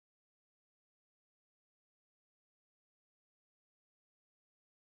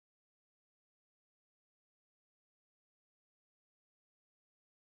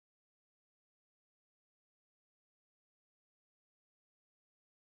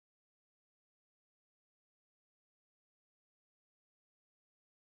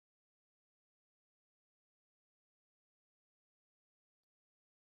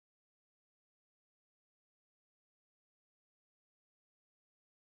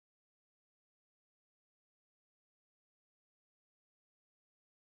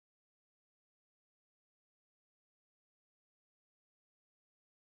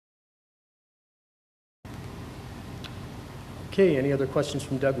Okay, any other questions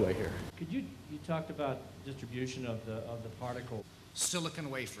from Dugway here? You talked about distribution of the particle.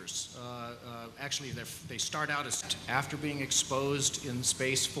 Silicon wafers. Actually, they start out as, after being exposed in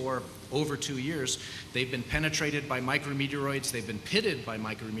space for over 2 years, they've been penetrated by micro-meteoroids, they've been pitted by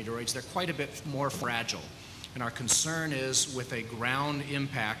micro-meteoroids, they're quite a bit more fragile. And our concern is with a ground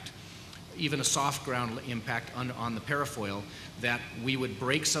impact, even a soft ground impact on the parafoil, that we would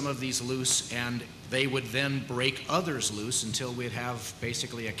break some of these loose and they would then break others loose until we'd have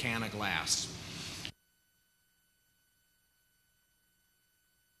basically a can of glass.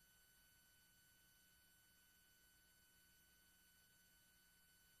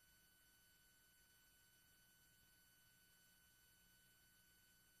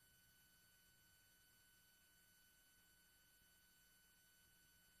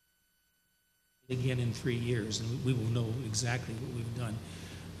 Again in 3 years, and we will know exactly what we've done.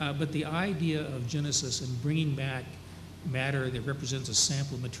 But the idea of Genesis and bringing back matter that represents a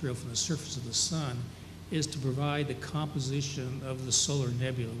sample material from the surface of the sun is to provide the composition of the solar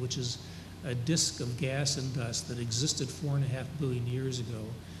nebula, which is a disk of gas and dust that existed 4.5 billion years ago,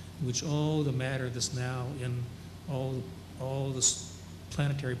 in which all the matter that's now in all the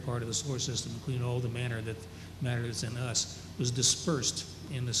planetary part of the solar system, including all the matter that's in us, was dispersed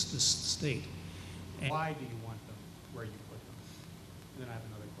in this state. Why do you want them where you put them? Then I have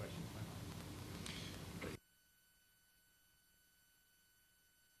another question.